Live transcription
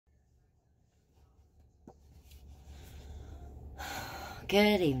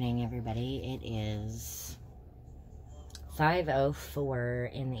Good evening, everybody. It is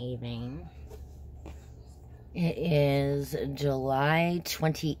 5:04 in the evening. It is July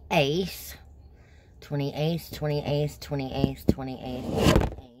 28th. 28th.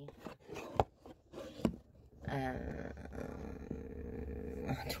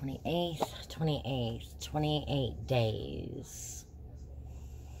 28 days.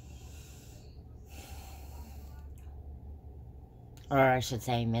 Or I should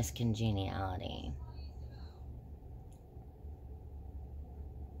say miscongeniality.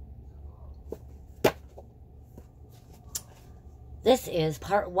 This is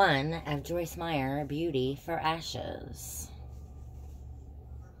part 1 of Joyce Meyer, Beauty for Ashes.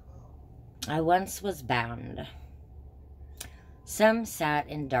 I once was bound. Some sat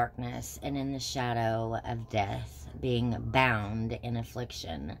in darkness and in the shadow of death, being bound in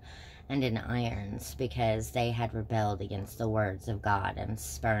affliction and in irons, because they had rebelled against the words of God and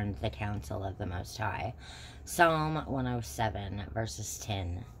spurned the counsel of the Most High. Psalm 107, verses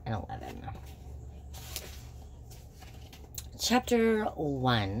 10 and 11. Chapter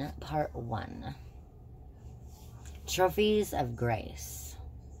 1, Part 1. Trophies of Grace.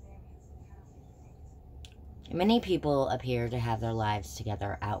 Many people appear to have their lives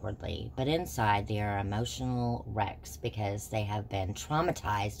together outwardly, but inside they are emotional wrecks because they have been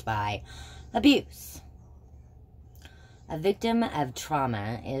traumatized by abuse. A victim of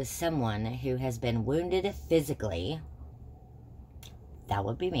trauma is someone who has been wounded physically, that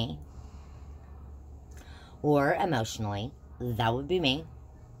would be me, or emotionally, that would be me,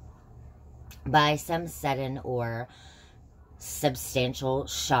 by some sudden or substantial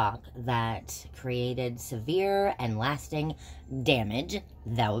shock that created severe and lasting damage,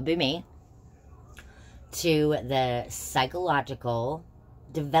 that would be me, to the psychological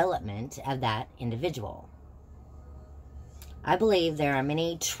development of that individual. I believe there are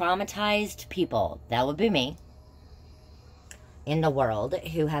many traumatized people, that would be me, in the world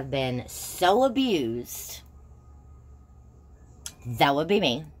who have been so abused, that would be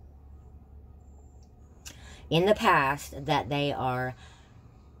me, in the past, that they are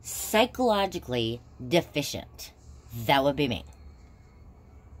psychologically deficient. That would be me.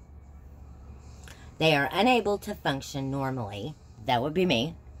 They are unable to function normally. That would be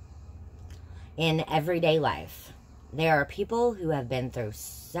me. In everyday life. There are people who have been through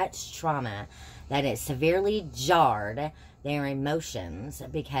such trauma that it severely jarred their emotions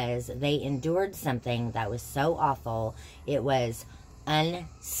because they endured something that was so awful, it was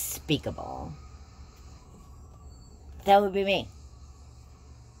unspeakable. That would be me.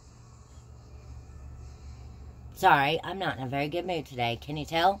 Sorry, I'm not in a very good mood today. Can you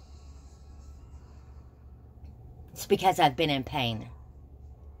tell? It's because I've been in pain.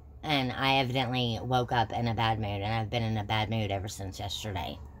 And I evidently woke up in a bad mood. And I've been in a bad mood ever since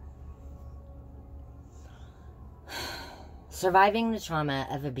yesterday. Surviving the trauma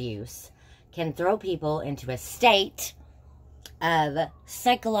of abuse can throw people into a state of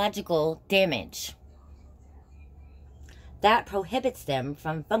psychological damage that prohibits them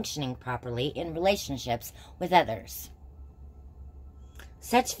from functioning properly in relationships with others.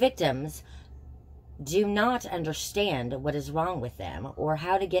 Such victims do not understand what is wrong with them or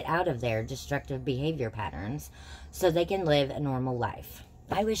how to get out of their destructive behavior patterns so they can live a normal life.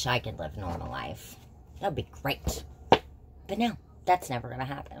 I wish I could live a normal life. That would be great. But no, that's never going to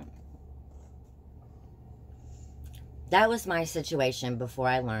happen. That was my situation before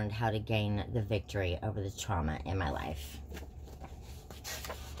I learned how to gain the victory over the trauma in my life.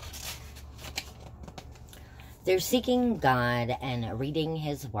 Through seeking God and reading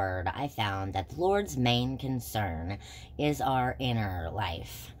His Word, I found that the Lord's main concern is our inner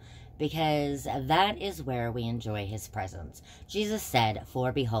life, because that is where we enjoy His presence. Jesus said,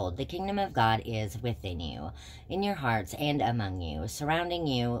 "For behold, the kingdom of God is within you, in your hearts and among you, surrounding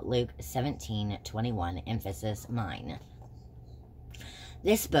you." Luke 17:21, emphasis mine.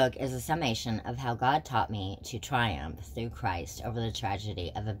 This book is a summation of how God taught me to triumph through Christ over the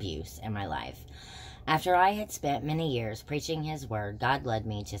tragedy of abuse in my life. After I had spent many years preaching His Word, God led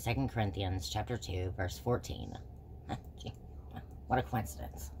me to 2 Corinthians chapter 2, verse 14. What a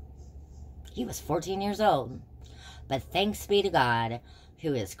coincidence. He was 14 years old. But thanks be to God,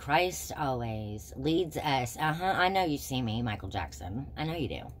 who is Christ always, leads us. I know you see me, Michael Jackson. I know you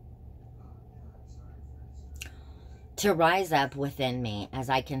do. To rise up within me as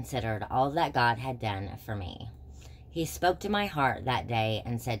I considered all that God had done for me. He spoke to my heart that day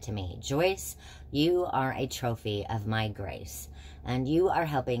and said to me, "Joyce, you are a trophy of my grace, and you are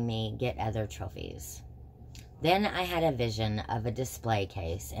helping me get other trophies." Then I had a vision of a display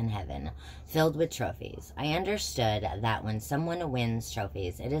case in heaven filled with trophies. I understood that when someone wins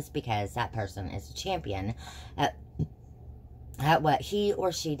trophies, it is because that person is a champion at what he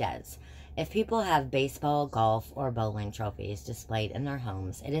or she does. If people have baseball, golf, or bowling trophies displayed in their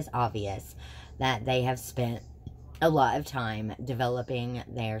homes, it is obvious that they have spent a lot of time developing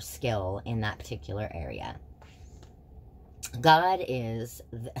their skill in that particular area. God is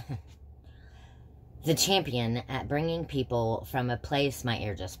the champion at bringing people from a place. My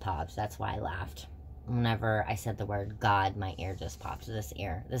ear just popped. That's why I laughed. Whenever I said the word God, my ear just popped. This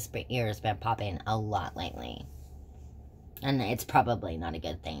ear has been popping a lot lately. And it's probably not a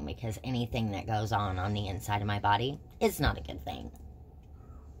good thing, because anything that goes on the inside of my body is not a good thing.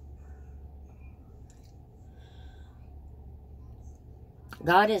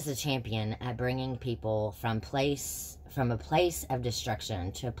 God is the champion at bringing people from a place of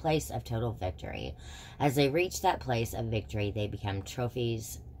destruction to a place of total victory. As they reach that place of victory, they become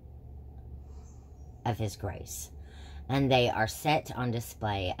trophies of His grace, and they are set on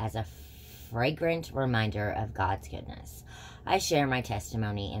display as a fragrant reminder of God's goodness. I share my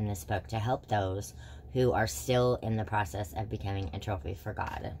testimony in this book to help those who are still in the process of becoming a trophy for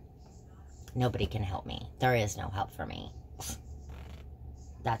God. Nobody can help me. There is no help for me.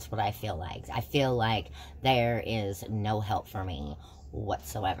 That's what I feel like. I feel like there is no help for me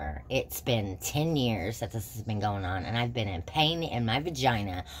whatsoever. It's been 10 years that this has been going on, and I've been in pain in my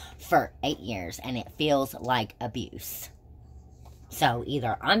vagina for 8 years, and it feels like abuse. So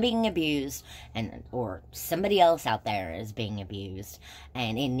either I'm being abused, or somebody else out there is being abused,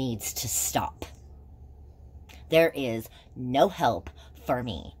 and it needs to stop. There is no help for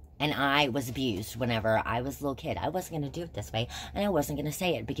me. And I was abused whenever I was a little kid. I wasn't going to do it this way. And I wasn't going to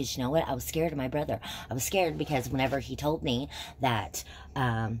say it because, you know what? I was scared of my brother. I was scared because whenever he told me that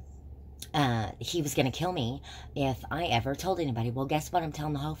he was going to kill me if I ever told anybody. Well, guess what? I'm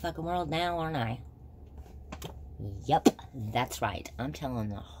telling the whole fucking world now, aren't I? Yep, that's right. I'm telling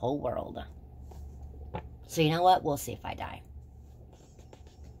the whole world. So you know what? We'll see if I die.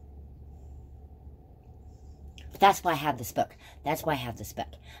 That's why I have this book. That's why I have this book.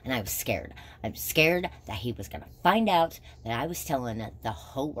 And I was scared. I'm scared that he was going to find out that I was telling the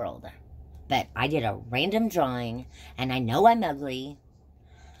whole world. But I did a random drawing, and I know I'm ugly.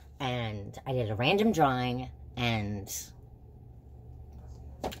 And I did a random drawing, and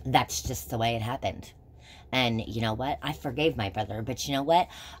that's just the way it happened. And you know what? I forgave my brother, but you know what?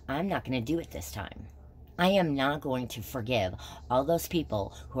 I'm not going to do it this time. I am not going to forgive all those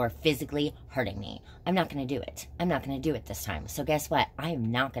people who are physically hurting me. I'm not going to do it. I'm not going to do it this time. So guess what? I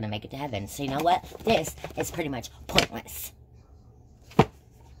am not going to make it to heaven. So you know what? This is pretty much pointless.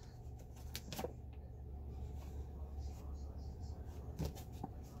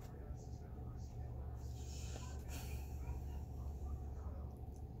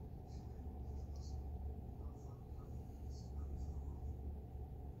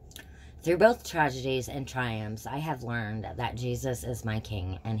 Through both tragedies and triumphs, I have learned that Jesus is my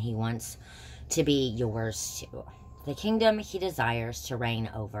King, and He wants to be yours too. The kingdom He desires to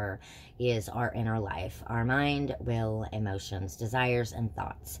reign over is our inner life, our mind, will, emotions, desires, and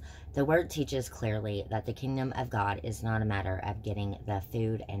thoughts. The Word teaches clearly that the kingdom of God is not a matter of getting the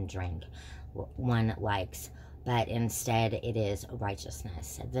food and drink one likes, but instead it is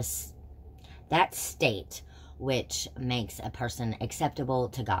righteousness. That state which makes a person acceptable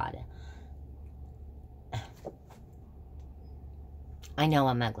to God. I know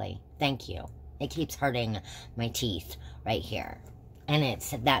I'm ugly. Thank you. It keeps hurting my teeth right here. And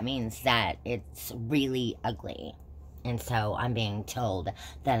that means that it's really ugly. And so I'm being told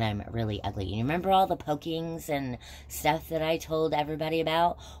that I'm really ugly. You remember all the pokings and stuff that I told everybody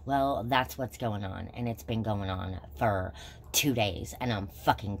about? Well, that's what's going on. And it's been going on for 2 days. And I'm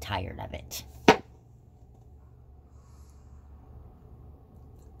fucking tired of it.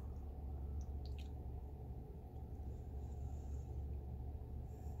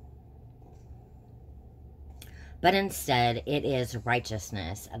 But instead, it is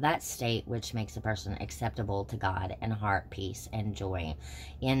righteousness, that state which makes a person acceptable to God in heart, peace, and joy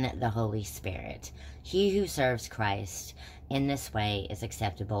in the Holy Spirit. He who serves Christ in this way is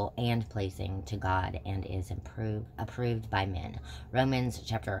acceptable and pleasing to God and is approved by men. Romans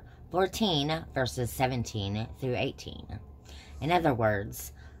chapter 14, verses 17 through 18. In other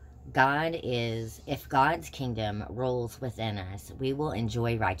words, if God's kingdom rules within us, we will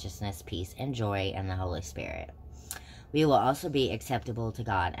enjoy righteousness, peace, and joy in the Holy Spirit. We will also be acceptable to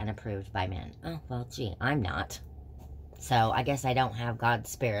God and approved by men. Oh, well, gee, I'm not. So I guess I don't have God's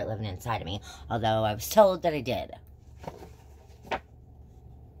Spirit living inside of me, although I was told that I did.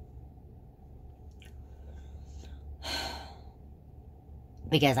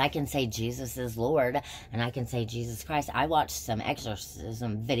 Because I can say Jesus is Lord, and I can say Jesus Christ. I watched some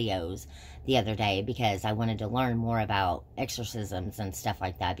exorcism videos the other day because I wanted to learn more about exorcisms and stuff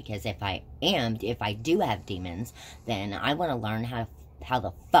like that. Because if I do have demons, then I want to learn how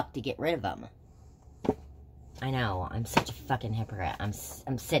the fuck to get rid of them. I know, I'm such a fucking hypocrite. I'm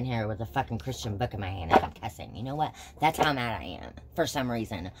sitting here with a fucking Christian book in my hand and I'm cussing. You know what? That's how mad I am. For some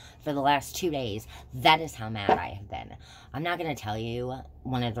reason. For the last 2 days, that is how mad I have been. I'm not going to tell you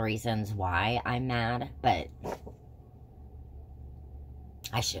one of the reasons why I'm mad, but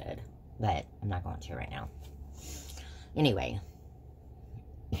I should. But I'm not going to right now. Anyway.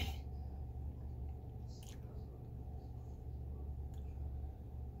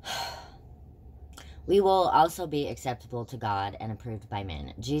 We will also be acceptable to God and approved by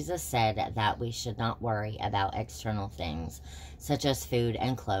men. Jesus said that we should not worry about external things, such as food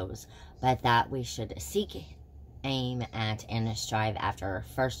and clothes, but that we should seek, aim at, and strive after,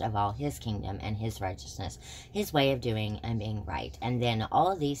 first of all, his kingdom and his righteousness, his way of doing and being right. And then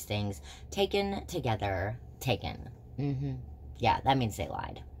all of these things taken together, yeah, that means they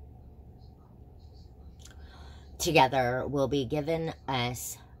lied. Together will be given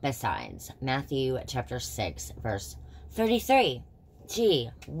us besides. Matthew chapter 6, verse 33.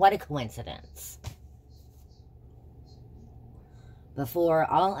 Gee, what a coincidence. Before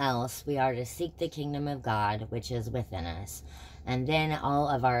all else, we are to seek the kingdom of God, which is within us, and then all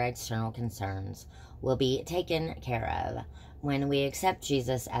of our external concerns will be taken care of. When we accept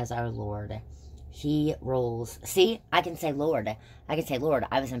Jesus as our Lord, he rules. See, I can say Lord. I can say Lord.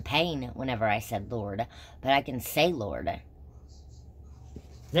 I was in pain whenever I said Lord, but I can say Lord.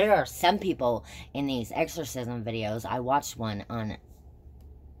 There are some people in these exorcism videos. I watched one on...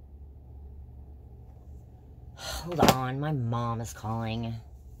 Hold on, my mom is calling.